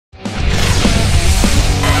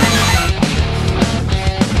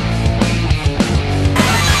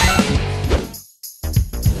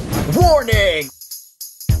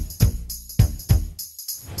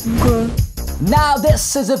Now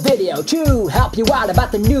this is a video to help you out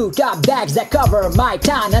about the new top decks that cover my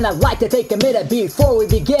town, and I'd like to take a minute before we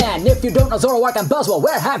begin. If you don't know Zoroark and Buzzwole,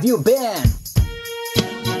 where have you been?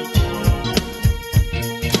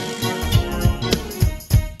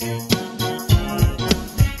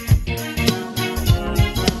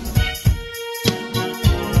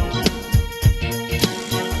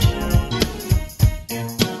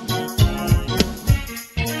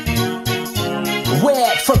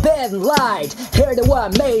 With Forbidden Light, here the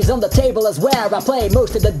one maze on the table is where I play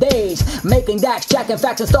most of the days. Making decks, checking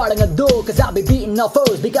facts and starting a duel, cause I'll be beating all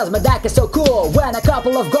foes because my deck is so cool. When a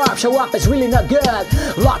couple of Garb show up, it's really not good.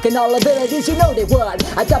 Locking all abilities, you know they would.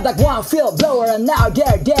 I top like one field blower and now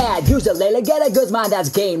they're dead. Usually get a good mind, that's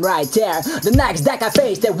game right there. The next deck I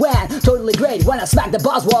faced, it went totally great when I smacked the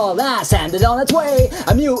Buzzwole and sent it on its way.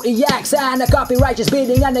 A new EX and a copyright just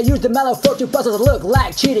beating, and I used the mellow fortune puzzles to look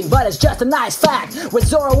like cheating, but it's just a nice fact. With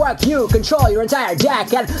Zoroark you control your entire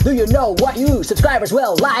deck, and do you know what you subscribers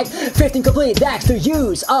will like? 15 complete decks to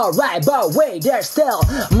use, alright, but wait, there's still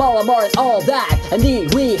more and all that.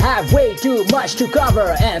 Indeed, we have way too much to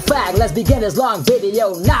cover. In fact, let's begin this long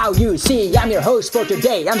video now. You see, I'm your host for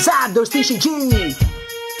today, I'm Zoroark TCG.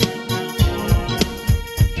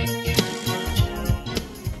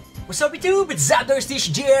 What's up YouTube, it's Zoroark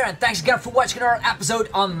TCG here, and thanks again for watching another episode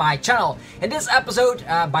on my channel. In this episode,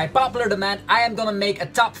 by popular demand, I am gonna make a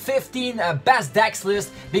top 15 best decks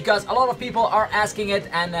list, because a lot of people are asking it,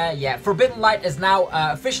 and yeah, Forbidden Light is now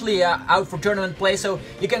officially out for tournament play, so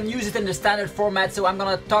you can use it in the standard format. So I'm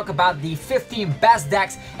gonna talk about the 15 best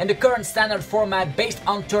decks in the current standard format based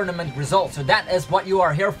on tournament results. So that is what you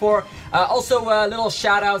are here for. Also, little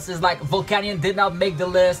shout outs is like Volcanion did not make the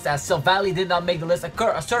list, Silvally did not make the list,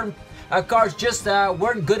 a certain cards just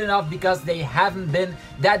weren't good enough because they haven't been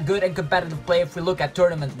that good in competitive play if we look at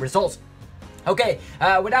tournament results. Okay,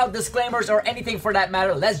 without disclaimers or anything for that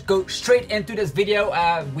matter, let's go straight into this video.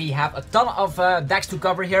 We have a ton of decks to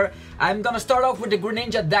cover here. I'm gonna start off with the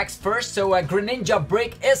Greninja decks first. So Greninja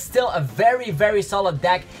Break is still a very solid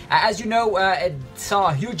deck. As you know, it saw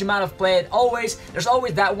a huge amount of play. There's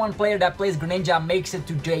always that one player that plays Greninja makes it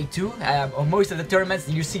to J2. On most of the tournaments,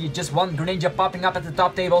 you see just one Greninja popping up at the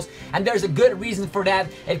top tables, and there's a good reason for that.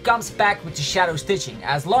 It comes back with the Shadow Stitching.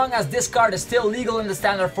 As long as this card is still legal in the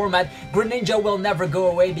standard format, Greninja will never go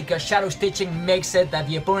away, because Shadow Stitching makes it that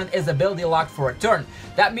the opponent is ability locked for a turn.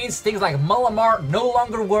 That means things like Malamar no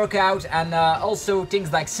longer work out, and also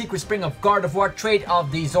things like Secret Spring of Gardevoir, trait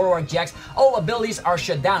of the Zoroark GX, all abilities are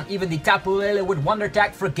shut down. Even the Tapu with Wonder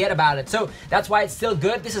Tag, forget about it. So that's why it's still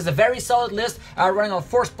good. This is a very solid list, running on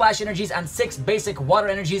 4 splash energies and 6 basic water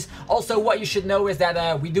energies. Also, what you should know is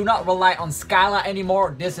that we do not rely on Skyla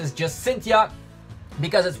anymore. This is just Cynthia,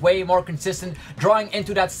 because it's way more consistent, drawing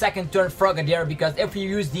into that second turn Frogadier, because if you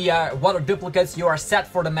use the water duplicates, you are set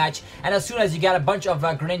for the match. And as soon as you get a bunch of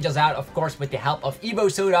Greninjas out, of course with the help of Evo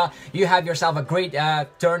Soda, you have yourself a great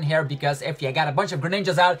turn here, because if you got a bunch of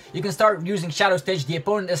Greninjas out, you can start using Shadow Stitch, the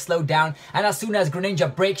opponent is slowed down, and as soon as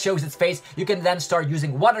Greninja Break shows its face, you can then start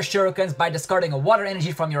using Water Shurikens by discarding a water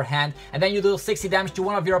energy from your hand, and then you do 60 damage to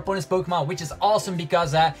one of your opponent's Pokemon, which is awesome,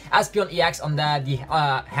 because Espeon EX on the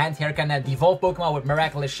hand here can devolve Pokemon with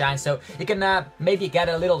Miraculous Shine, so you can maybe get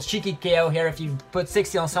a little cheeky KO here if you put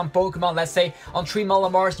 60 on some Pokemon. Let's say on 3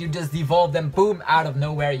 Malamars, you just devolve them, boom, out of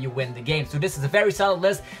nowhere you win the game. So this is a very solid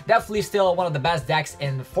list, definitely still one of the best decks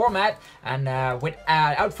in the format. And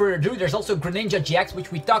without further ado, there's also Greninja GX, which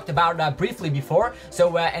we talked about briefly before.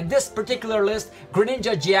 So in this particular list,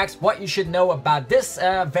 Greninja GX, what you should know about this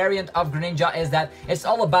variant of Greninja is that it's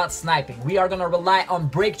all about sniping. We are going to rely on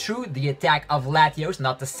Breakthrough, the attack of Latios,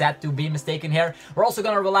 not the set to be mistaken here. We're also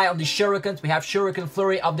going to rely on the Shurikens. We have Shuriken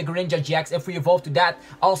Flurry of the Greninja GX. If we evolve to that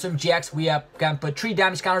awesome GX, we can put 3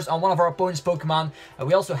 damage counters on one of our opponent's Pokemon.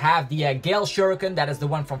 We also have the Gale Shuriken, that is the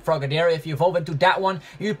one from Frogadier. If you evolve into that one,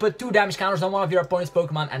 you put 2 damage counters on one of your opponent's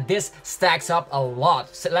Pokemon, and this stacks up a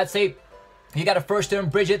lot. So let's say you got a first turn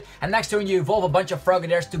Bridget, and next turn you evolve a bunch of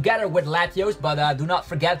Frogadiers together with Latios, but do not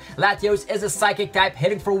forget, Latios is a Psychic type,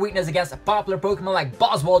 hitting for weakness against a popular Pokemon like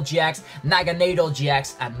Buzzwole GX, Magnezone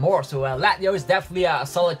GX, and more. So Latios is definitely a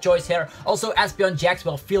solid choice here. Also, Espeon GX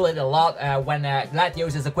will feel it a lot when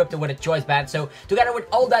Latios is equipped with a Choice Band. So together with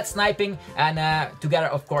all that sniping, and together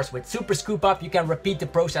of course with Super Scoop Up, you can repeat the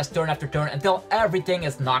process turn after turn until everything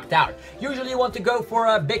is knocked out. Usually you want to go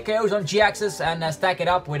for big KOs on GXs and stack it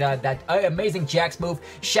up with that amazing GX move,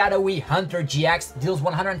 Shadowy Hunter GX, deals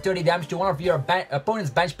 130 damage to one of your opponent's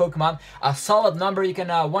bench Pokemon. A solid number. You can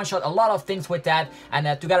one-shot a lot of things with that,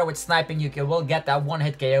 and together with sniping, you will get that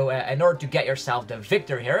one-hit KO in order to get yourself the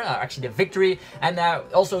victory here, actually the victory. And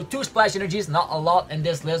also 2 Splash Energies, not a lot in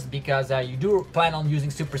this list because you do plan on using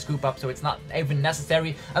Super Scoop Up, so it's not even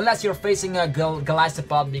necessary unless you're facing a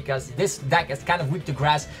Golisopod, because this deck is kind of weak to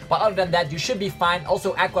grass. But other than that, you should be fine.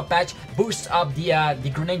 Also, Aqua Patch boosts up the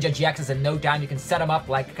Greninja GXs in no time. You can set them up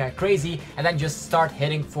like crazy and then just start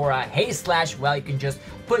hitting for a Haze Slash. Well, you can just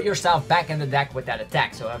put yourself back in the deck with that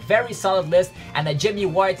attack. So a very solid list, and Jimmy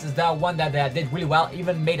White is the one that did really well,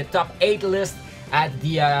 even made a top 8 list at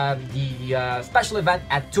the special event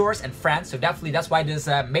at Tours in France. So definitely that's why this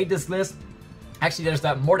made this list. Actually, there's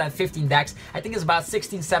more than 15 decks. I think it's about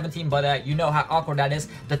 16, 17, but you know how awkward that is.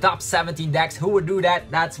 The top 17 decks, who would do that?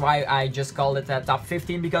 That's why I just called it top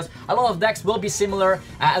 15, because a lot of decks will be similar.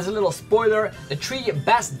 As a little spoiler, the 3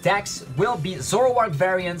 best decks will be Zoroark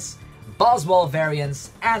variants, Buzzwole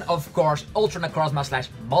variants, and of course Ultra Necrozma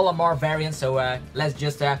 / Malamar variants. So let's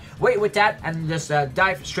just wait with that and just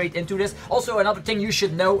dive straight into this. Also, another thing you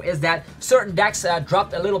should know is that certain decks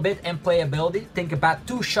dropped a little bit in playability. Think about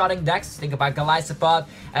 2-shotting decks. Think about Golisopod.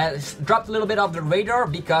 Dropped a little bit off the radar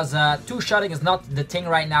because 2-shotting is not the thing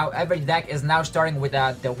right now. Every deck is now starting with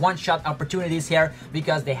the one-shot opportunities here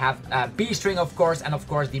because they have B-String, of course, and of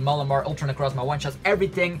course the Malamar Ultra Necrozma one-shots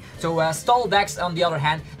everything. So stall decks, on the other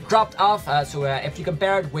hand, dropped off. So if you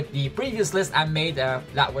compare it with the previous list I made,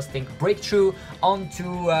 that was, think, Breakthrough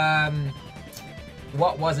onto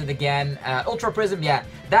what was it again? Ultra Prism, yeah.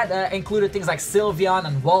 That included things like Sylveon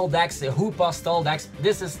and Wall decks, Hoopa stall decks.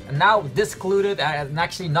 This is now discluded and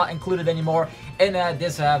actually not included anymore in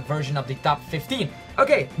this version of the top 15.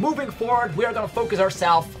 Okay, moving forward, we are going to focus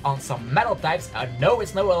ourselves on some metal types. No,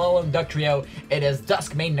 it's no Alolan Duck Trio. It is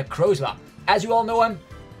Dusk main Necrozma. As you all know him,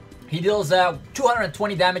 he deals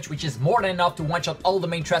 220 damage, which is more than enough to one-shot all the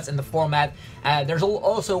main threats in the format. There's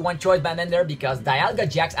also one choice band in there because Dialga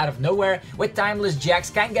GX out of nowhere with Timeless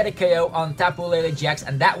GX can get a KO on Tapu GX,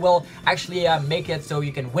 and that will actually make it so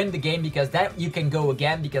you can win the game, because that you can go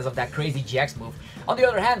again because of that crazy GX move. On the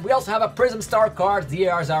other hand, we also have a Prism Star card.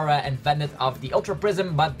 These are invented of the Ultra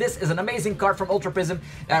Prism, but this is an amazing card from Ultra Prism.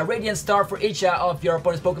 Radiant Star for each of your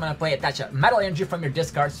opponent's Pokemon in play. Attach a metal energy from your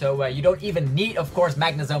discard, so you don't even need, of course,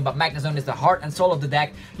 Magnezone, but Magnezone is the heart and soul of the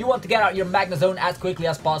deck. You want to get out your Magnezone as quickly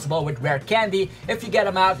as possible with Rare Candy. If you get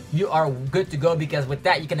them out, you are good to go, because with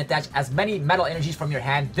that you can attach as many metal energies from your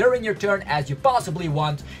hand during your turn as you possibly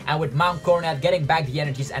want, and with Mount Coronet getting back the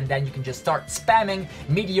energies, and then you can just start spamming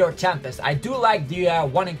Meteor Tempest. I do like the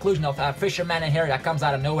one inclusion of Fisherman in here that comes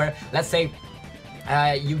out of nowhere. Let's say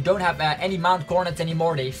you don't have any Mount Coronets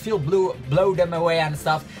anymore, they feel blue, blow them away and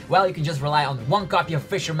stuff. Well, you can just rely on one copy of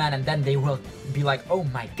Fisherman, and then they will be like, oh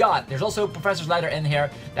my god. There's also Professor's Ladder in here.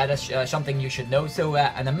 That is something you should know. So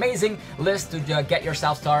an amazing list to get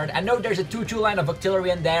yourself started. I know there's a 2-2 line of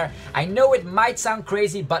Octillery in there. I know it might sound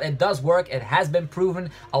crazy, but it does work. It has been proven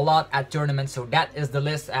a lot at tournaments. So that is the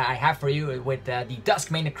list I have for you with the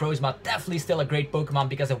Dusk main Necrozma. Definitely still a great Pokemon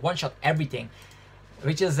because it one-shot everything,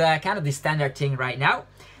 which is kind of the standard thing right now.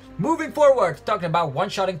 Moving forward, talking about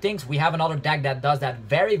one-shotting things, we have another deck that does that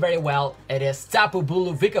very, very well. It is Tapu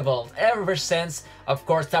Bulu Vikavolt. Ever since, of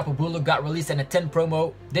course, Tapu Bulu got released in a 10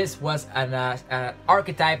 promo, this was an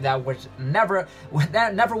archetype that was never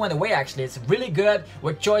went away, actually. It's really good.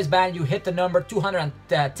 With Choice Band, you hit the number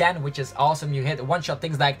 210, which is awesome. You hit one-shot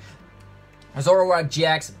things like Zoroark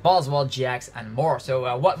GX, Buzzwole GX, and more.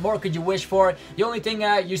 So what more could you wish for? The only thing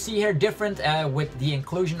you see here different with the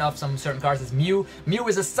inclusion of some certain cards is Mew. Mew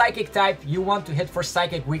is a psychic type. You want to hit for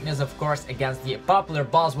psychic weakness, of course, against the popular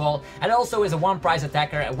Buzzwole, and also is a one-price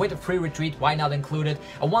attacker with a free retreat. Why not include it?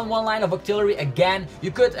 A 1-1 line of Octillery again.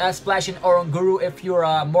 You could splash in Oranguru if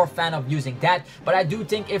you're more fan of using that, but I do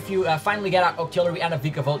think if you finally get out Octillery and a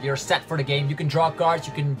Vikavolt, you're set for the game. You can draw cards.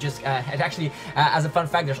 You can just actually, as a fun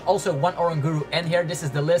fact, there's also one Oranguru in here. This is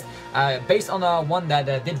the list based on one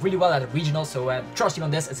that did really well at the regional, so trust you on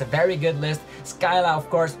this. It's a very good list. Skyla, of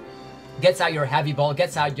course, gets out your heavy ball,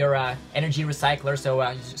 gets out your energy recycler,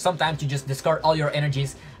 so sometimes you just discard all your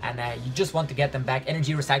energies and you just want to get them back.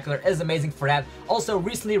 Energy recycler is amazing for that. Also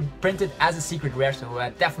recently printed as a secret rare, so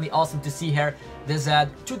definitely awesome to see here. There's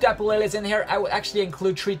 2 Tapu Leles in here. I would actually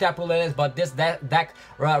include 3 Tapu Leles, but this deck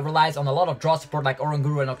relies on a lot of draw support like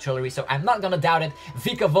Oranguru and Octillery, so I'm not gonna doubt it.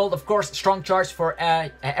 Vikavolt, of course, strong charge for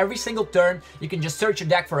every single turn. You can just search your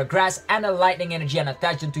deck for a grass and a lightning energy and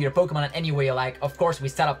attach them to your Pokemon in any way you like. Of course, we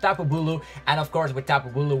set up Tapu Bulu, and of course with Tapu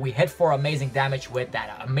Bulu we hit for amazing damage with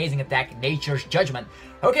that amazing attack, Nature's Judgment.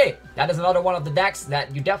 Okay, that is another one of the decks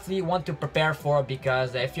that you definitely want to prepare for,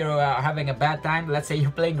 because if you're having a bad time, let's say you're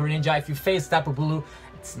playing Greninja, if you face Tapu Bulu,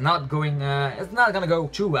 it's not gonna go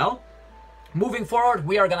too well. Moving forward,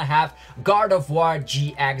 we are gonna have Gardevoir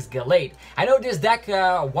GX Gallade. I know this deck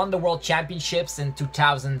won the World Championships in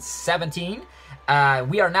 2017.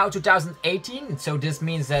 We are now 2018, so this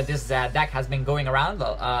means that this deck has been going around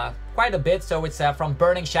quite a bit. So it's from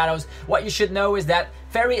Burning Shadows. What you should know is that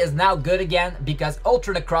Fairy is now good again, because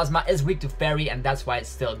Ultra Necrozma is weak to Fairy, and that's why it's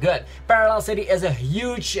still good. Parallel City is a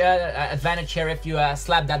huge advantage here if you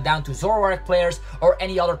slap that down to Zoroark players or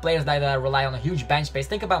any other players that rely on a huge bench space.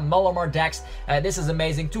 Think about Malamar decks. This is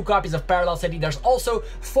amazing. 2 copies of Parallel City. There's also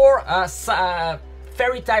 4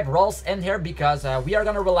 Fairy type rolls in here, because we are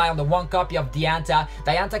gonna rely on the 1 copy of Dianta.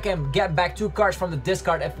 Dianta can get back 2 cards from the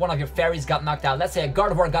discard if one of your fairies got knocked out. Let's say a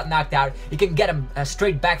Gardevoir got knocked out, you can get him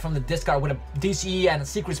straight back from the discard with a DCE and a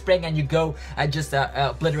Secret Spring, and you go just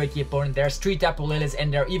obliterate the opponent. There's 3 Tapu Lilies in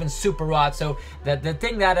there, even Super Rod. So the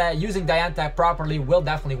thing that using Dianta properly will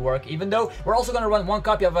definitely work, even though we're also gonna run 1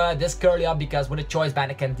 copy of this Curly because with a choice band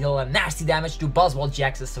it can deal nasty damage to Buzzwole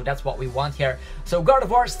GXs, so that's what we want here. So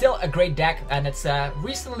Gardevoir is still a great deck, and it's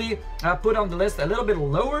recently put on the list a little bit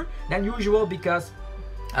lower than usual, because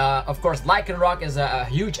of course Lycanroc is a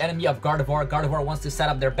huge enemy of Gardevoir. Gardevoir wants to set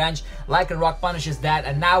up their bench. Lycanroc punishes that,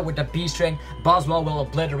 and now with the B-String, Buzzwole will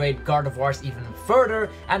obliterate Gardevoirs even further,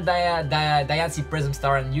 and the Diancie Prism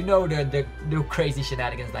Star, and you know the crazy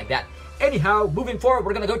shenanigans like that. Anyhow, moving forward,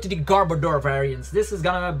 we're gonna go to the Garbodor variants. This is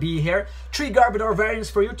gonna be here 3 Garbodor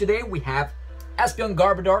variants for you today. We have Espeon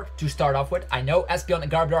Garbodor to start off with. I know Espeon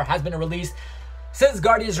Garbodor has been released since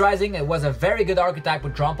Guardians Rising. It was a very good archetype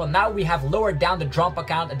with Drampa. Now we have lowered down the Drampa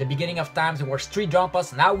count. At the beginning of times it was 3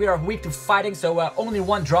 Drampas. Now we are weak to fighting, so only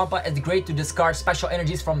 1 Drampa is great to discard special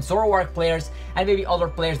energies from Zoroark players and maybe other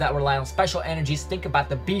players that rely on special energies. Think about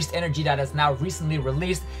the Beast energy that is now recently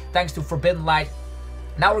released thanks to Forbidden Light.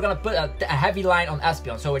 Now we're gonna put a heavy line on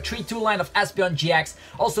Espeon, so a 3-2 line of Espeon GX.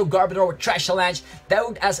 Also Garbodor with Trash Challenge.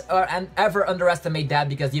 Don't ever underestimate that,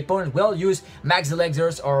 because the opponent will use Max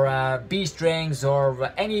Elixirs or B-Strings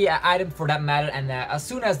or any item for that matter, and as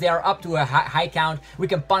soon as they are up to a high count, we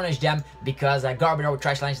can punish them, because Garbodor with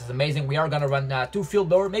Trash Challenge is amazing. We are gonna run 2 Field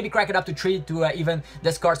Blower, maybe crack it up to 3 to even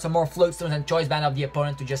discard some more Float Stones and Choice Band of the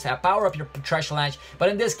opponent to just power up your Trash Challenge. But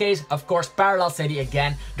in this case, of course, Parallel City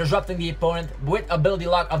again, disrupting the opponent with ability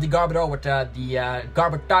lock of the Garbodor with the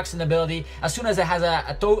Garbotoxin ability. As soon as it has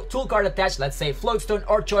a tool card attached, let's say Floatstone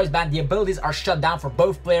or Choice Band, the abilities are shut down for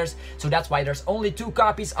both players. So that's why there's only 2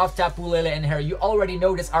 copies of Tapu Lele in here. You already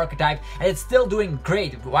know this archetype, and it's still doing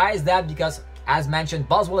great. Why is that? Because, as mentioned,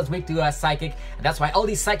 Buzzwole is weak to Psychic, and that's why all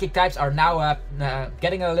these Psychic types are now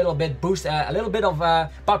getting a little bit boost, a little bit of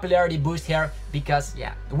popularity boost here, because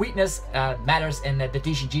yeah, weakness matters in the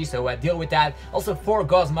TCG, so deal with that. Also 4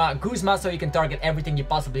 Guzma, so you can target everything you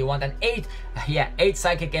possibly want, and 8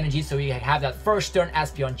 Psychic energy, so you have that first turn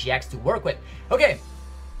Espeon GX to work with. Okay.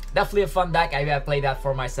 Definitely a fun deck. I played that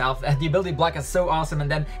for myself. The ability block is so awesome,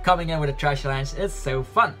 and then coming in with a Trash Challenge is so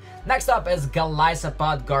fun. Next up is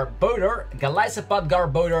Golisopod Garbodor. Golisopod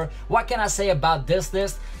Garbodor. What can I say about this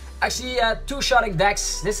list? Actually, 2-shotting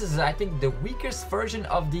decks. This is, I think, the weakest version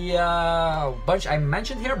of the bunch I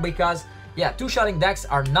mentioned here, because yeah, 2-shotting decks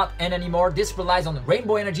are not in anymore. This relies on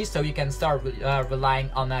Rainbow Energy, so you can start relying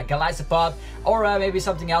on Golisopod, or maybe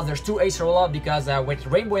something else. There's 2 Acerola, because with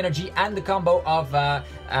Rainbow Energy and the combo of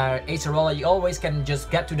Acerola, you always can just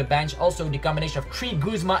get to the bench. Also, the combination of 3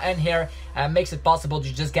 Guzma in here makes it possible to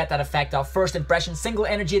just get that effect of First Impression, single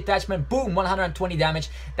energy attachment, boom, 120 damage.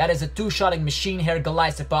 That is a 2-shotting machine here,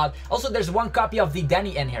 Golisopod. Also, there's 1 copy of the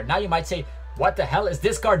Denny in here. Now you might say, what the hell is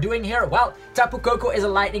this card doing here? Well, Tapu Koko is a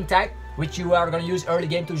lightning type, which you are going to use early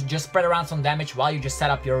game to just spread around some damage while you just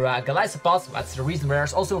set up your Golisopods. That's the reason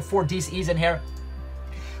there's also 4 DCEs in here.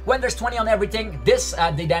 When there's 20 on everything, this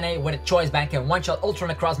Dedenne with a Choice Band can one-shot Ultra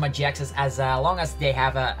Necrozma GXs as long as they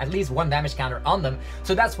have at least 1 damage counter on them.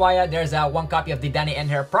 So that's why there's 1 copy of Dedenne in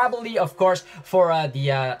here. Probably, of course, for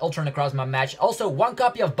the Ultra Necrozma match. Also, 1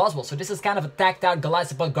 copy of Buzzwole. So this is kind of a tacked out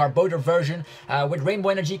Golisopod Garbodor version. With Rainbow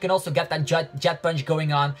Energy, you can also get that Jet Punch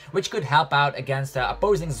going on, which could help out against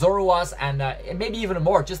opposing Zoroarks and maybe even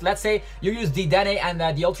more. Just let's say you use Dedenne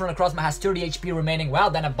and the Ultra Necrozma has 30 HP remaining. Well,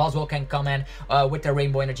 then a Buzzwole can come in with the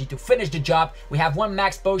Rainbow Energy energy to finish the job. We have 1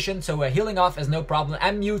 max potion, so healing off is no problem.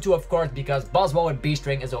 And Mewtwo, of course, because Buzzwole with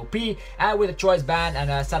B-String is OP. And with a choice band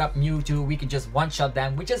and set up Mewtwo, we can just one-shot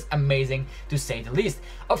them, which is amazing to say the least.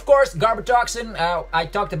 Of course, Garbotoxin, I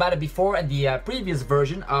talked about it before in the previous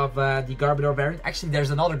version of the Garbodor variant. Actually,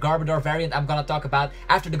 there's another Garbodor variant I'm gonna talk about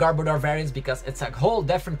after the Garbodor variants because it's a whole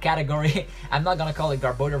different category. I'm not gonna call it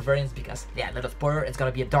Garbodor variants because, yeah, little spoiler, it's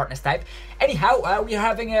gonna be a darkness type. Anyhow, we're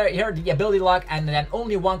having here the ability lock and then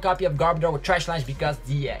only 1 copy of Garbodor with Trash Launch because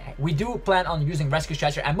we do plan on using Rescue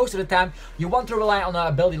Stretcher, and most of the time you want to rely on the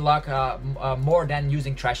ability lock more than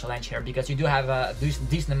using Trash Launch here because you do have a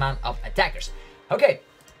decent amount of attackers. Okay.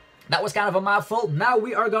 That was kind of a mouthful. Now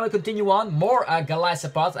we are gonna continue on. More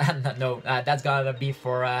Golisopod. No, that's gonna be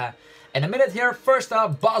for in a minute here. First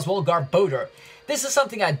off, Buzzwole Garbodor. This is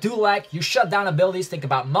something I do like. You shut down abilities. Think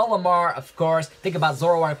about Malamar, of course. Think about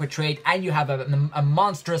Zoroark with Trade. And you have a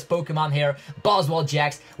monstrous Pokemon here, Buzzwole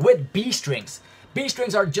GX, with B-Strings.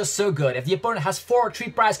 B-Strings are just so good. If the opponent has 3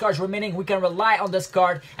 prize cards remaining, we can rely on this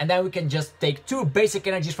card, and then we can just take 2 basic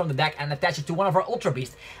energies from the deck and attach it to one of our Ultra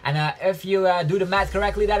Beasts. And if you do the math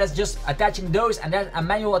correctly, that is just attaching those, and then a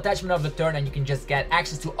manual attachment of the turn, and you can just get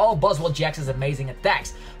access to all Buzzwole GX's amazing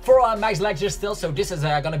attacks. 4 Max Ledger still, so this is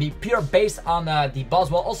gonna be pure based on the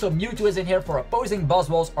Buzzwole. Also, Mewtwo is in here for opposing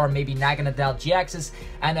Buzzwoles or maybe Naganadel GXs,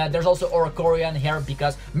 and there's also Oricorio in here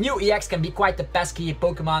because Mew EX can be quite the pesky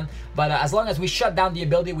Pokemon, but as long as we shut down the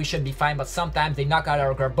ability, we should be fine. But sometimes they knock out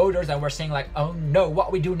our Garbodors and we're saying like, oh no,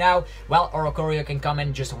 what we do now? Well, Oricorio can come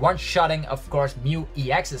in just one-shotting, of course, Mew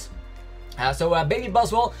EXs. Baby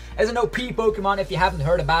Buzzwole is an OP Pokemon if you haven't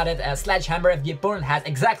heard about it. Sledgehammer, if the opponent has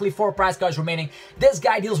exactly 4 prize cards remaining, this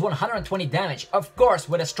guy deals 120 damage. Of course,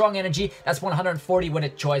 with a strong energy, that's 140. With a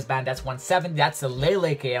choice band, that's 170. That's a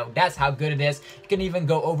Lele KO. That's how good it is. You can even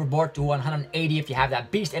go overboard to 180 if you have that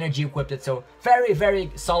beast energy equipped. So very, very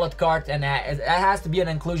solid card, and it has to be an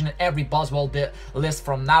inclusion in every Buzzwole list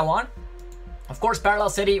from now on. Of course, Parallel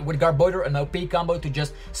City with Garbodor, an OP combo to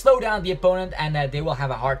just slow down the opponent, and they will have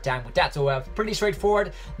a hard time with that. So pretty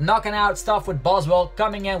straightforward. Knocking out stuff with Buzzwole,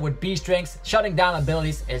 coming in with B-Strings, shutting down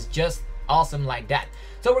abilities is just awesome like that.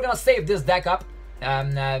 So we're gonna save this deck up.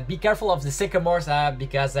 Be careful of the Sycamores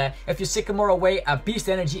because if you Sycamore away a Beast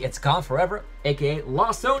Energy, it's gone forever, aka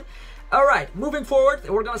Lost Zone. Alright, moving forward,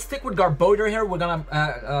 we're gonna stick with Garbodor here. We're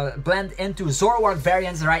gonna blend into Zoroark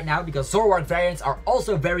variants right now because Zoroark variants are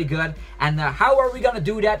also very good. And how are we gonna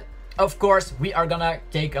do that? Of course, we are gonna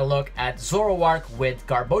take a look at Zoroark with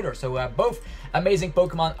Garbodor. So both amazing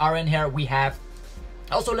Pokemon are in here. We have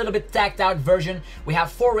also a little bit tacked out version. We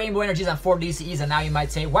have 4 Rainbow Energies and 4 DCEs, and now you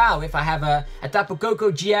might say, wow, if I have a Tapu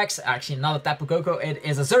Koko GX, actually not a Tapu Koko, it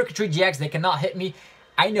is a Circuitry GX, they cannot hit me.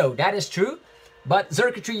 I know, that is true. But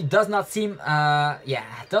Circuitry does not seem,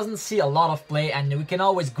 doesn't see a lot of play, and we can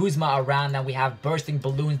always Guzma around, and we have bursting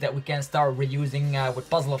balloons that we can start reusing with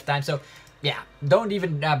Puzzle of Time. So, yeah, don't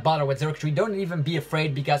even bother with Circuitry. Don't even be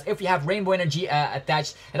afraid, because if you have Rainbow Energy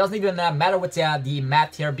attached, it doesn't even matter what's the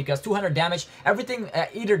math here, because 200 damage, everything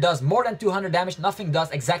either does more than 200 damage, nothing does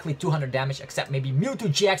exactly 200 damage, except maybe Mewtwo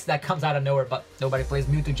GX that comes out of nowhere, but nobody plays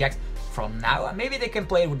Mewtwo GX from now. Maybe they can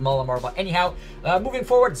play it with Malamar, but anyhow, moving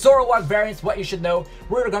forward, Zoroark variants, what you should know.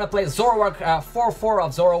 We're gonna play Zoroark 4-4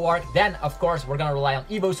 of Zoroark. Then, of course, we're gonna rely on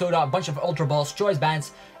Evo Soda, a bunch of Ultra Balls, Choice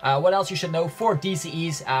Bands. What else you should know? 4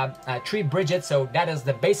 DCEs, 3 Bridget, so that is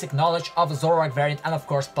the basic knowledge of a Zoroark variant, and of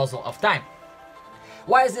course, Puzzle of Time.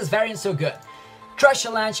 Why is this variant so good? Trash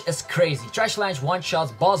Launch is crazy. Trash Launch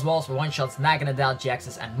one-shots Buzzwoles, one-shots Naganadel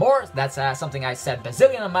GXs, and more. That's something I said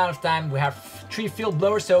bazillion amount of time. We have 3 Field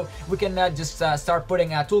Blowers, so we can just start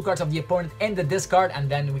putting tool cards of the opponent in the discard, and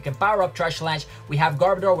then we can power up Trash Launch. We have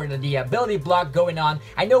Garbodor with the ability block going on.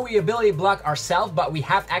 I know we ability block ourselves, but we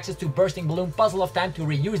have access to Bursting Balloon, Puzzle of Time to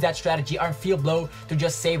reuse that strategy, or Field Blow to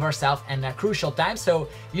just save ourselves in crucial times. So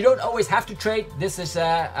you don't always have to trade. This is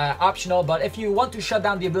optional, but if you want to shut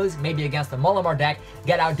down the abilities, maybe against the Malamar deck,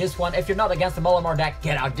 get out this one. If you're not against the Malamar deck,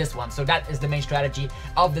 get out this one. So that is the main strategy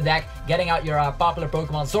of the deck. Getting out your popular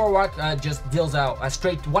Pokemon. Zoroark just deals a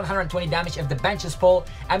straight 120 damage if the bench is full.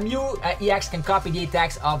 And Mew EX can copy the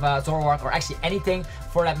attacks of Zoroark, or actually anything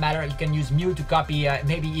for that matter. You can use Mew to copy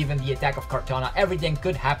maybe even the attack of Kartana. Everything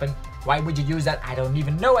could happen. Why would you use that? I don't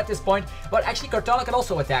even know at this point. But actually Kartana can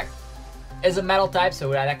also attack. is a metal type,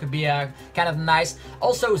 so that could be kind of nice.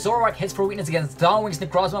 Also, Zoroark hits for weakness against Dawnwing's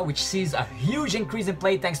Necrozma, which sees a huge increase in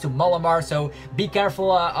play thanks to Malamar, so be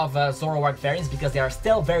careful of Zoroark variants because they are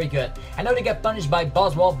still very good. I know they get punished by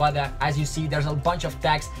Buzzwole, but as you see, there's a bunch of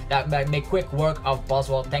attacks that make quick work of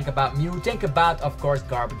Buzzwole. Think about Mew, think about, of course,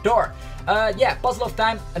 Garbodor. Yeah, Puzzle of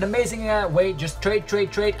Time, an amazing way. Just trade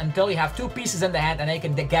until you have 2 pieces in the hand, and then you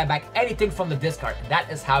can get back anything from the discard. And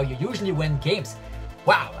that is how you usually win games.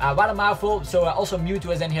 Wow, what a mouthful. So also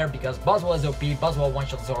Mewtwo is in here because Buzzwole is OP, Buzzwole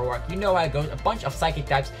one-shot Zoroark. You know how it goes, a bunch of Psychic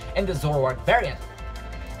types in the Zoroark variant.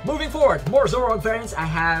 Moving forward, more Zoroark variants. I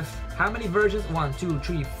have, how many versions? 1, 2,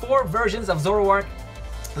 3, 4 versions of Zoroark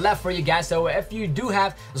left for you guys. So if you do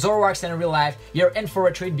have Zoroarks in real life, you're in for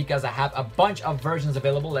a treat because I have a bunch of versions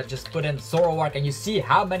available. Let's just put in Zoroark and you see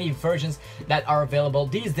how many versions that are available.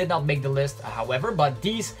 These did not make the list, however, but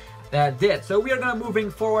these did. So we are gonna moving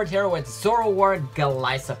forward here with Zoroark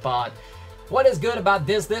Golisopod. What is good about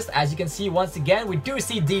this list? As you can see, once again, we do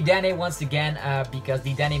see Dedenne once again because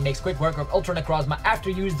Dedenne makes quick work of Ultra Necrozma after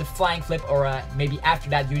you use the Flying Flip, or maybe after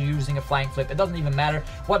that you're using a Flying Flip. It doesn't even matter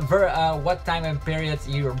what time and periods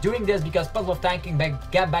you're doing this because Puzzle of Time can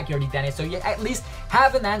get back your Dedenne, so you at least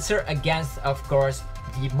have an answer against, of course,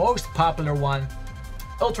 the most popular one,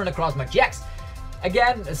 Ultra Necrozma GX.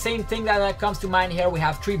 Again, the same thing that comes to mind here. We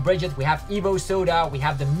have 3 Bridget, we have Evo Soda, we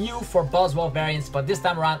have the Mew for Buzzwole variants, but this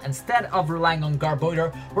time around, instead of relying on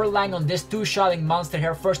Garbodor, we're relying on this 2-shotting monster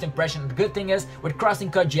here, first impression. The good thing is, with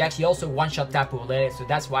Crossing Cut GX, you also one-shot Tapu, so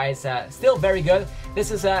that's why it's still very good.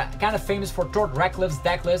 This is kind of famous for Tort Reckless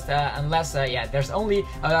Decklist, unless, yeah, there's only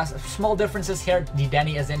small differences here.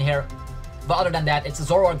 Dedenne is in here. But other than that, it's a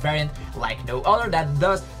Zoroark variant like no other that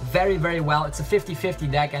does very well. It's a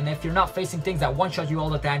 50-50 deck, and if you're not facing things that one-shot you all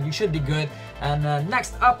the time, you should be good. And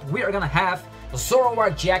next up, we are gonna have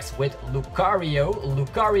Zoroark GX with Lucario.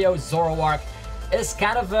 Lucario Zoroark is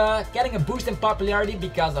kind of getting a boost in popularity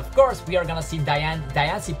because, of course, we are gonna see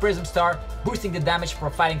Diancie Prism Star boosting the damage for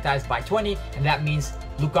fighting types by 20, and that means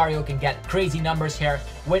Lucario can get crazy numbers here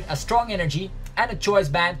with a strong energy and a choice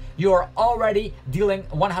band. You are already dealing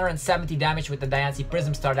 170 damage with the Diancie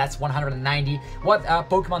Prism Star. That's 190. What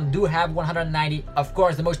Pokemon do have 190? Of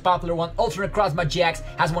course, the most popular one, Ultra Necrozma GX,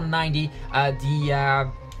 has 190. The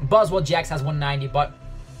Buzzwole GX has 190, but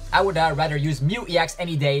I would rather use Mew EX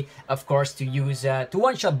any day, of course, to use to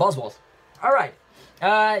one-shot Buzzwole. All right.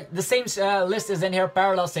 The same list is in here,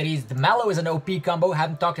 Parallel Cities. The Mallow is an OP combo,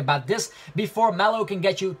 haven't talked about this before. Mallow can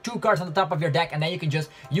get you 2 cards on the top of your deck, and then you can just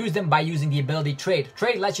use them by using the ability Trade.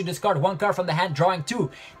 Trade lets you discard 1 card from the hand, drawing 2.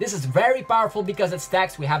 This is very powerful because it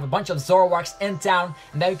stacks. We have a bunch of Zoroarks in town,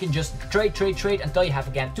 and then you can just trade until you have,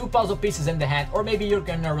 again, 2 puzzle pieces in the hand, or maybe you're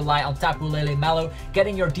gonna rely on Tapu Lele Mallow.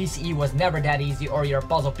 Getting your DCE was never that easy, or your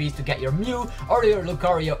puzzle piece to get your Mew or your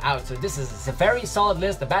Lucario out. So this is a very solid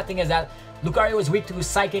list. The bad thing is that Lucario is weak to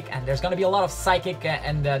Psychic, and there's gonna be a lot of Psychic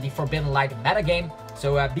and the Forbidden Light metagame,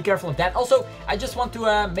 so be careful of that. Also, I just want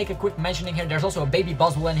to make a quick mentioning here. There's also a baby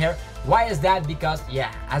Buzzwole in here. Why is that? Because,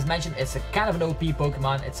 yeah, as mentioned, it's a kind of an OP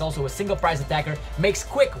Pokemon. It's also a single prize attacker, makes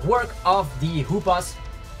quick work of the Hoopas.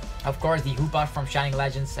 Of course, the Hoopa from Shining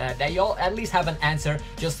Legends, that you'll at least have an answer.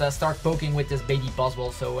 Just start poking with this baby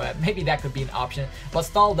Buzzwole, so maybe that could be an option. But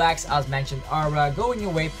stall decks, as mentioned, are going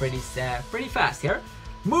away pretty fast here.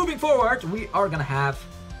 Moving forward, we are gonna have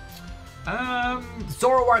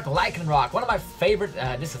Zoroark Lycanroc, one of my favorite,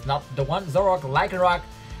 this is not the one, Zoroark Lycanroc,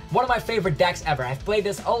 one of my favorite decks ever. I've played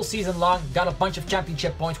this all season long, got a bunch of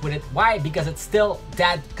championship points with it. Why? Because it's still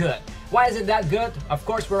that good. Why is it that good? Of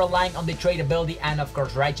course, we're relying on the trade ability and, of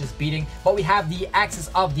course, Righteous Beating, but we have the access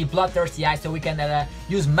of the Bloodthirsty Eye, so we can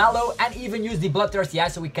use Mallow and even use the Bloodthirsty Eye,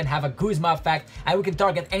 so we can have a Guzma effect, and we can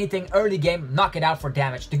target anything early game, knock it out for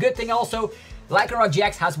damage. The good thing also, Lycanroc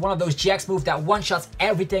GX has one of those GX moves that one-shots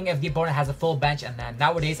everything if the opponent has a full bench, and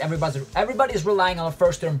nowadays everybody's relying on a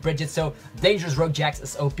first-turn Bridget, so Dangerous Rogue GX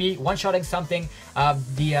is OP, one-shotting something.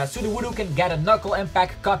 The Sudowoodo can get a Knuckle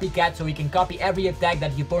Impact Copycat, so he can copy every attack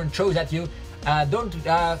that the opponent throws at you. Don't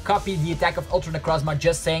copy the attack of Ultra Necrozma,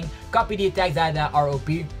 just saying, copy the attacks that are OP.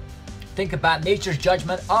 Think about Nature's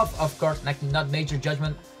Judgment of course, not Nature's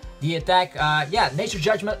Judgment, the attack, yeah, Nature's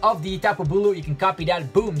Judgment of the Tapu Bulu, you can copy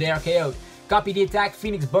that, boom, they are KO'd. Copy the attack,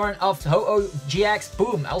 Phoenix Burn of Ho-Oh GX,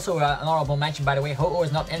 boom. Also an honorable mention, by the way, Ho-Oh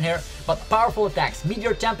is not in here, but powerful attacks.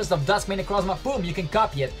 Meteor Tempest of Dusk Necrozma, boom, you can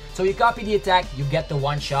copy it. So you copy the attack, you get the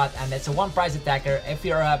one shot, and it's a one prize attacker. If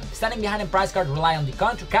you're standing behind a prize card, rely on the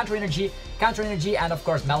counter energy, and of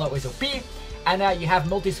course Mallow is OP. And you have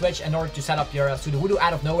multi-switch in order to set up your Sudowoodo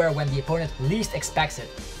out of nowhere when the opponent least expects it.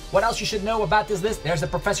 What else you should know about this list? There's a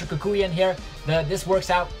Professor Kukui in here. This works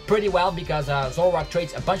out pretty well because Zoroark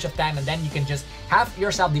trades a bunch of time, and then you can just have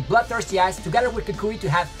yourself the Bloodthirsty Eyes together with Kukui to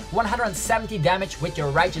have 170 damage with your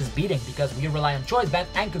Righteous Beating, because we rely on Choice Band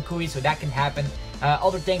and Kukui, so that can happen.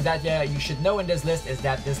 Other things that you should know in this list is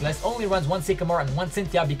that this list only runs one Sycamore and one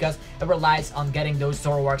Cynthia because it relies on getting those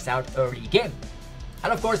Zoroarks out early game.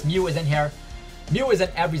 And of course, Mew is in here. Mew is in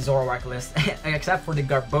every Zoroark list except for the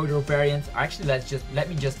Garbodor variant. Actually, let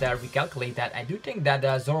me just recalculate that. I do think that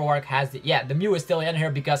Zoroark has the Mew is still in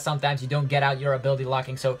here because sometimes you don't get out your ability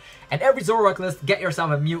locking. So in every Zoroark list, get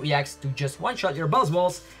yourself a Mew EX to just one-shot your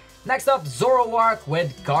Buzzwoles. Next up, Zoroark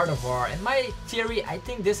with Gardevoir. In my theory, I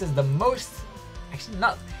think this is the most, actually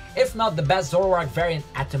not, if not the best Zoroark variant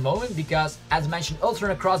at the moment, because as mentioned,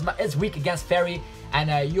 Ultra Necrozma is weak against Fairy,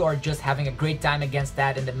 and you are just having a great time against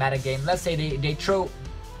that in the meta game. Let's say they throw...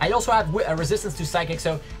 I also have a resistance to Psychic,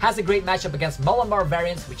 so has a great matchup against Malamar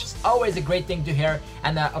variants, which is always a great thing to hear.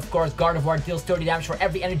 And of course, Gardevoir deals 30 damage for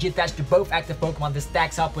every energy attached to both active Pokemon. This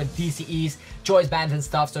stacks up with DCEs, Choice Bands and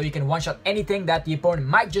stuff, so you can one-shot anything that the opponent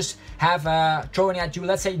might just have throwing at you.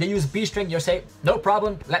 Let's say they use B-String, you say, no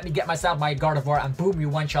problem, let me get myself my Gardevoir, and boom, you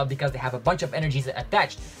one-shot because they have a bunch of energies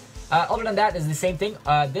attached. Other than that, it's the same thing.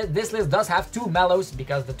 This list does have 2 Mallows,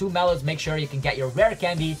 because the 2 Mallows make sure you can get your Rare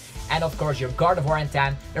Candy and of course your Gardevoir and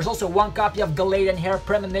Tan. There's also 1 copy of Gallade in here.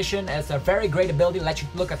 Premonition is a very great ability, lets you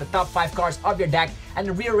look at the top 5 cards of your deck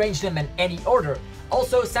and rearrange them in any order.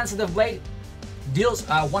 Also, Sensitive Blade deals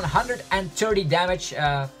 130 damage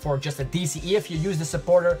for just a DCE if you use the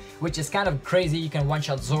supporter, which is kind of crazy. You can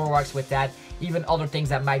one-shot Zoroarks with that, even other things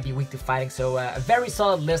that might be weak to fighting. So a very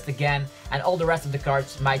solid list again, and all the rest of the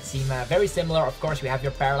cards might seem very similar. Of course, we have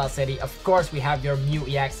your Parallel City. Of course, we have your Mew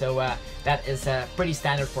EX, so that is pretty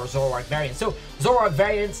standard for Zoroark variants. So Zoroark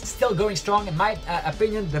variants still going strong. In my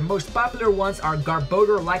opinion, the most popular ones are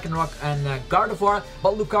Garbodor, Lycanroc, and Gardevoir,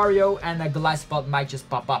 but Lucario and Golisopod might just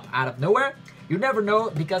pop up out of nowhere. You never know,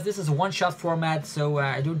 because this is a one-shot format, so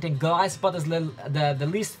I don't think Golisopod is the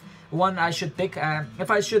least one I should pick, if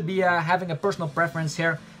I should be having a personal preference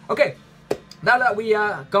here. Okay, now that we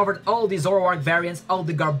covered all the Zoroark variants, all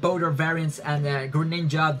the Garbodor variants, and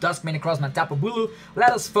Greninja, Dusk, Necrozma, and Tapu, Bulu,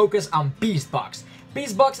 let us focus on Beast Box.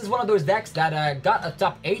 Beast Box is one of those decks that got a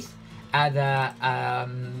top 8 at a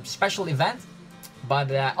special event, but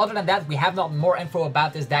other than that, we have not more info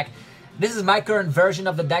about this deck. This is my current version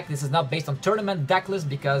of the deck. This is not based on tournament deck list,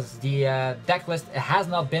 because the deck list has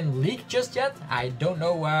not been leaked just yet. I don't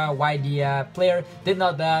know why the player did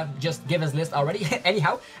not just give his list already.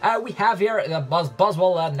 Anyhow, we have here the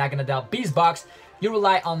Buzzwole Naganadel Beast Box. You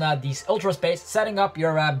rely on these Ultra Space, setting up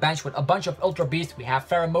your bench with a bunch of Ultra Beasts. We have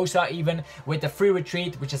Pheromosa even with the Free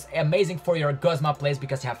Retreat, which is amazing for your Guzma plays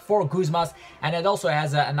because you have 4 Guzmas, and it also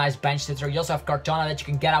has a nice bench sitter. You also have Kartana that you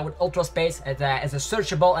can get out with Ultra Space. It is a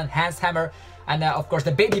searchable Enhanced Hammer. And of course,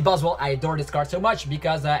 the Baby Buzzwole. I adore this card so much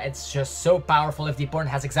because it's just so powerful if the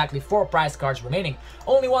opponent has exactly 4 prize cards remaining.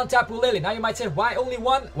 Only 1 Tapu Lily. Now you might say, why only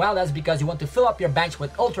 1? Well, that's because you want to fill up your bench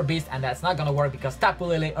with Ultra Beast, and that's not gonna work because Tapu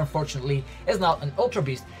Lily, unfortunately, is not an Ultra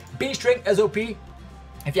Beast. B-String is OP.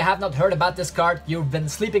 If you have not heard about this card, you've been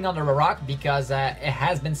sleeping under a rock, because it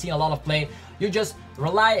has been seen a lot of play. You just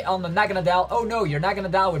rely on the Naganadel. Oh no, your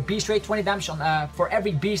Naganadel with Beast Rate, 20 damage on for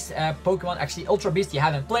every Beast Pokemon, actually Ultra Beast you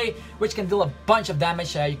have in play, which can deal a bunch of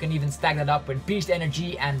damage. You can even stack that up with Beast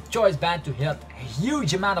Energy and Choice Band to hit a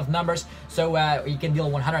huge amount of numbers. So you can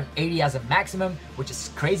deal 180 as a maximum, which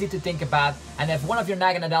is crazy to think about. And if one of your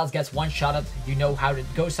Naganadels gets one-shotted, you know how it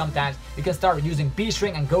goes sometimes. You can start using Beast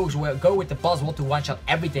Ring and go with the Buzzwole to one-shot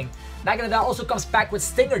everything. Naganadel also comes back with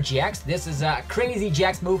Stinger GX. This is a crazy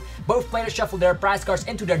GX move. Both players shuffle their prize cards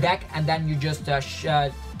into their deck, and then you just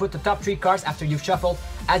put the top 3 cards after you've shuffled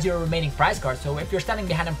as your remaining prize cards. So if you're standing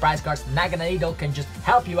behind them prize cards, Naganadel can just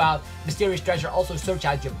help you out. Mysterious Treasure also search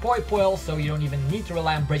out your Poipoil, so you don't even need to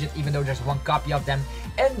rely on Bridget, even though there's 1 copy of them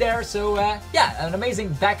in there. So yeah, an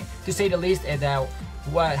amazing deck to say the least. It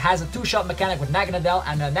has a 2-shot mechanic with Naganadel,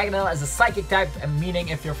 and Naganadel is a Psychic type, meaning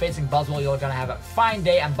if you're facing Buzzwole, you're gonna have a fine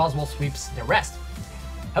day, and Buzzwole sweeps the rest.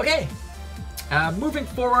 Okay, moving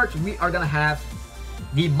forward, we are gonna have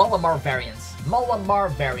the Malamar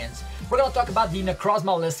variants. We're gonna talk about the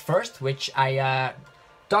Necrozma list first, which I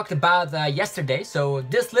talked about yesterday. So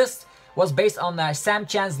this list was based on Sam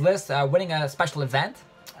Chan's list winning a special event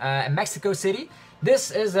in Mexico City.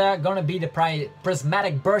 This is gonna be the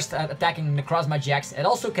Prismatic Burst attacking Necrozma GX. It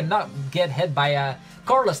also cannot get hit by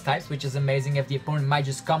colorless types, which is amazing if the opponent might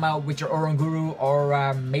just come out with your Oranguru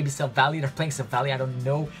or maybe Silvally. They're playing Silvally. I don't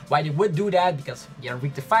know why they would do that because you're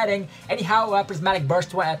weak to fighting. Anyhow, Prismatic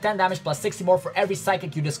Burst, 10 damage plus 60 more for every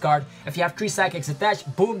Psychic you discard. If you have 3 Psychics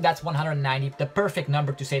attached, boom, that's 190. The perfect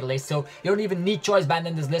number to say the least. So you don't even need Choice Band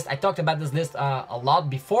in this list. I talked about this list a lot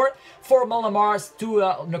before. 4 Malamars, 2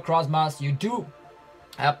 Necrozmas. You do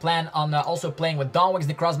plan on also playing with Dawnwing's.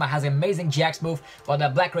 Necrozma has an amazing GX move, but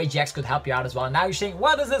Black Ray GX could help you out as well. And now you're saying,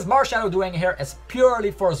 what is this Marshadow doing here? It's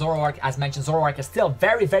purely for Zoroark. As mentioned, Zoroark is still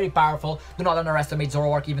very, very powerful. Do not underestimate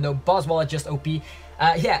Zoroark, even though Buzzwole is just OP.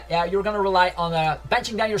 You're gonna rely on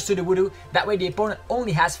benching down your Sudowoodo. That way the opponent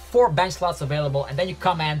only has 4 bench slots available, and then you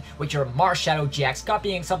come in with your Marshadow GX,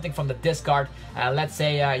 copying something from the discard. Let's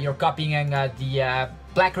say you're copying the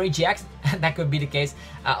Black Ray GX, that could be the case.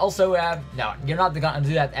 No, you're not gonna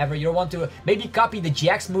do that ever. You want to maybe copy the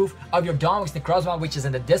GX move of your Dawnwing's Necrozma, which is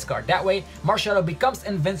in the discard. That way, Marshadow becomes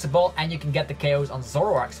invincible and you can get the KOs on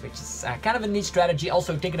Zoroarks, which is kind of a neat strategy.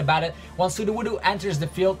 Also, thinking about it, once Sudowoodo enters the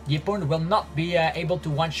field, the opponent will not be able to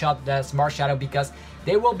one-shot the Marshadow because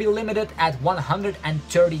they will be limited at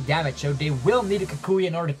 130 damage. So they will need a Kukui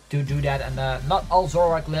in order to do that, and not all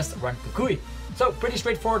Zoroark lists run Kukui. So, pretty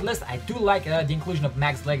straightforward list. I do like the inclusion of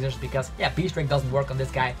Max Lasers because, yeah, Beast Ring doesn't work on this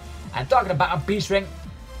guy. And talking about Beast Ring,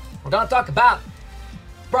 we're gonna talk about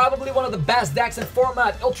probably one of the best decks in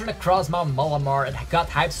format, Ultra Necrozma Malamar. It got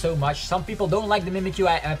hyped so much. Some people don't like the Mimikyu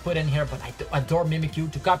I put in here, but I adore Mimikyu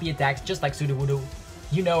to copy attacks, just like Sudowoodo.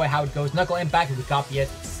 You know how it goes. Knuckle Impact, we copy it,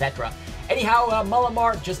 etc. Anyhow,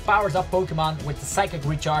 Malamar just powers up Pokemon with the Psychic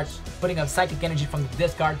Recharge, putting a Psychic Energy from the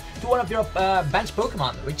discard to one of your bench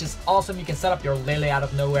Pokemon, which is awesome. You can set up your Lele out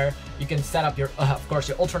of nowhere. You can set up your, of course,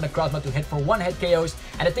 your Ultra Necrozma to hit for 1-hit KOs.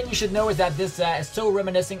 And the thing you should know is that this is so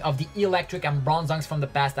reminiscing of the Electric and Bronzongs from the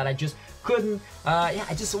past that I just couldn't,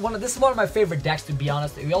 this is one of my favorite decks, to be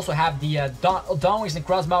honest. We also have the Dawnwing's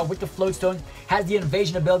Necrozma with the Float Stone, has the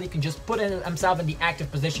Invasion ability. You can just put himself in the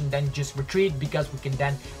active position, then just retreat, because we can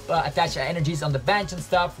then attach energies on the bench and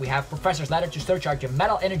stuff. We have Professor's Ladder to surcharge your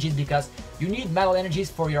metal energies, because you need metal energies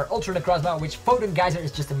for your Ultra Necrozma, which Photon Geyser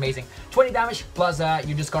is just amazing. 20 damage, plus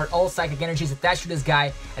you discard all Psychic energies attached to this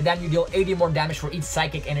guy, and then you deal 80 more damage for each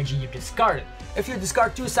Psychic energy you discarded. If you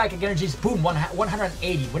discard 2 Psychic energies, boom,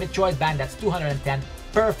 180. With a Choice Band, that's 210.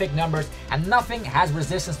 Perfect numbers, and nothing has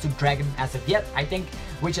resistance to Dragon as of yet, I think,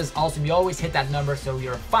 which is awesome. You always hit that number, so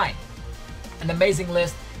you're fine. An amazing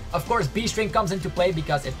list. Of course, Beast Ring comes into play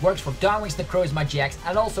because it works for Dawnwing's Necrozma GX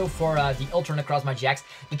and also for the Ultra Necrozma GX.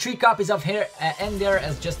 The 3 copies of here in there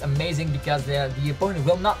is just amazing because the opponent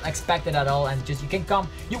will not expect it at all, and just you can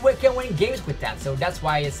win games with that. So that's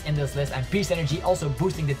why it's in this list. And Beast Energy also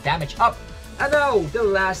boosting the damage up. And now the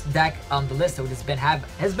last deck on the list. So it's been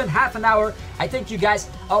has been half an hour. I think you guys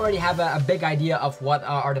already have a big idea of what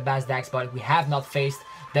are the best decks, but we have not faced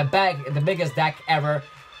the biggest deck ever.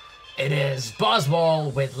 It is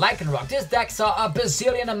Buzzwole with Lycanroc. This deck saw a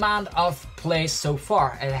bazillion amount of plays so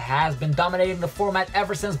far. It has been dominating the format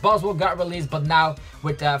ever since Buzzwole got released, but now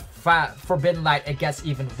with Forbidden Light, it gets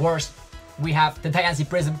even worse. We have the Diancie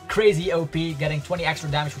Prism, crazy OP, getting 20 extra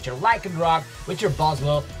damage with your Lycanroc, with your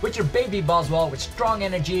Buzzwole, with your baby Buzzwole, with strong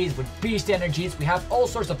energies, with beast energies. We have all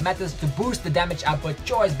sorts of methods to boost the damage output,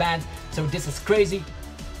 Choice Bands, so this is crazy.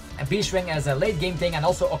 And Beast Ring as a late game thing, and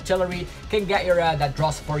also Octillery can get your that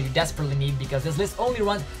draw support you desperately need, because this list only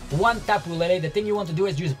runs 1 Tapu Lele. The thing you want to do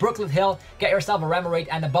is use Brooklet Hill, get yourself a Remoraid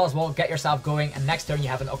and a Buzzwole, get yourself going, and next turn you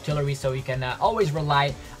have an Octillery, so you can always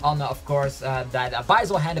rely on, of course, that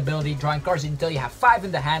Abyssal Hand ability, drawing cards until you have 5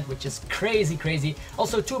 in the hand, which is crazy.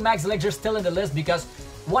 Also 2 Max Elixirs still in the list, because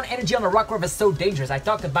 1 energy on a Rockruff is so dangerous. I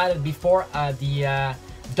talked about it before.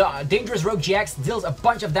 Dangerous Rogue GX deals a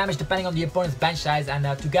bunch of damage depending on the opponent's bench size, and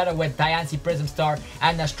together with Diancie Prism Star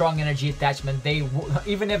and a strong energy attachment,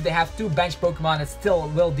 even if they have 2 bench Pokemon, it still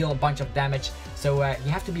will deal a bunch of damage. So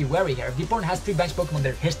you have to be wary here. If the opponent has 3 bench Pokemon,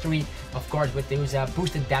 their history, of course, with those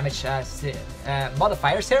boosted damage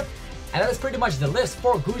modifiers here. And that is pretty much the list.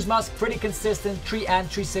 4 Guzmas, pretty consistent, 3 Ant,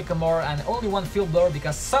 3 Sycamore, and only 1 Field Blower,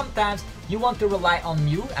 because sometimes you want to rely on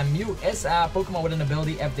Mew, and Mew is a Pokemon with an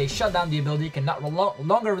ability. If they shut down the ability, you cannot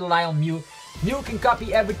longer rely on Mew. Mew can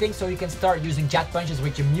copy everything, so you can start using Jet Punches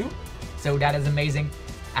with your Mew. So that is amazing.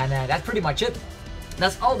 And that's pretty much it.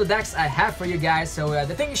 That's all the decks I have for you guys. So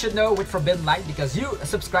the thing you should know with Forbidden Light, because you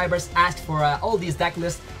subscribers asked for all these deck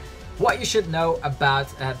lists, what you should know about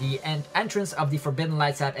the entrance of the Forbidden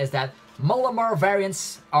Light set is that Malamar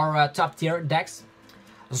variants are top tier decks.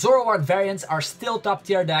 Zoroark variants are still top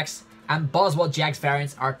tier decks. and Buzzwole GX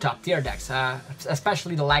variants are top tier decks,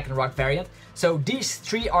 especially the Lycanroc variant. So these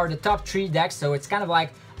three are the top 3 decks, so it's kind of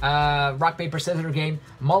like rock, paper, scissors game.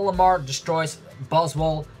 Malamar destroys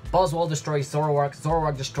Buzzwole, Buzzwole destroys Zoroark,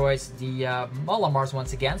 Zoroark destroys the Malamars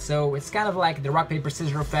once again. So it's kind of like the rock, paper,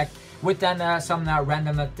 scissors effect with then some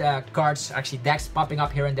random cards, actually decks popping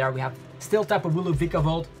up here and there. We have still Tapu, Bulu,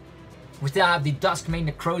 Vikavolt. We still have the Dusk main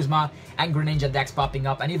Necrozma and Greninja decks popping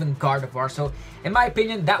up, and even Gardevoir. So in my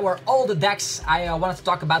opinion, that were all the decks I wanted to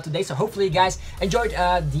talk about today. So hopefully you guys enjoyed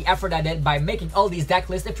the effort I did by making all these deck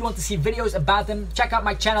lists. If you want to see videos about them, check out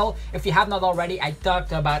my channel. If you have not already, I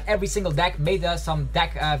talked about every single deck, made some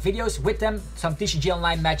deck videos with them, some TCG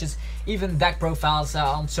online matches, even deck profiles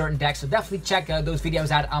on certain decks. So definitely check those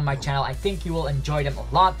videos out on my channel. I think you will enjoy them a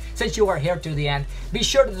lot since you are here to the end. Be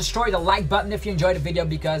sure to destroy the like button if you enjoyed the video,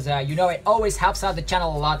 because you know it always helps out the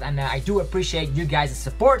channel a lot, and I do appreciate you guys'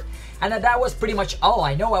 support. And that was pretty much all.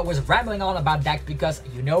 I know I was rambling on about decks because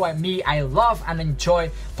you know me, I love and enjoy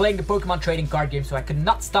playing the Pokemon trading card game, so I could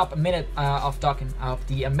not stop a minute of talking of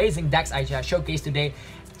the amazing decks I showcased today.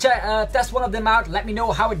 Test one of them out. Let me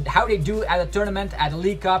know how they do at a tournament, at a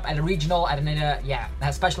League Cup, at a regional, at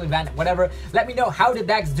a special event, whatever. Let me know how the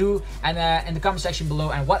decks do, and in the comment section below,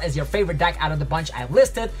 and what is your favorite deck out of the bunch I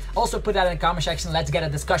listed. Also put that in the comment section. Let's get a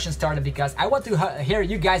discussion started, because I want to hear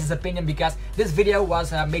you guys' opinion, because this video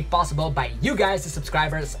was made possible by you guys, the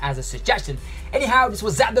subscribers, as a suggestion. Anyhow, this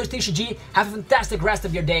was Zapdos TCG. Have a fantastic rest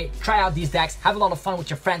of your day. Try out these decks. Have a lot of fun with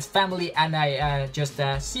your friends, family, and I just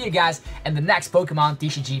see you guys in the next Pokemon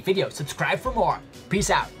TCG video. Subscribe for more. Peace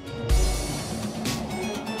out.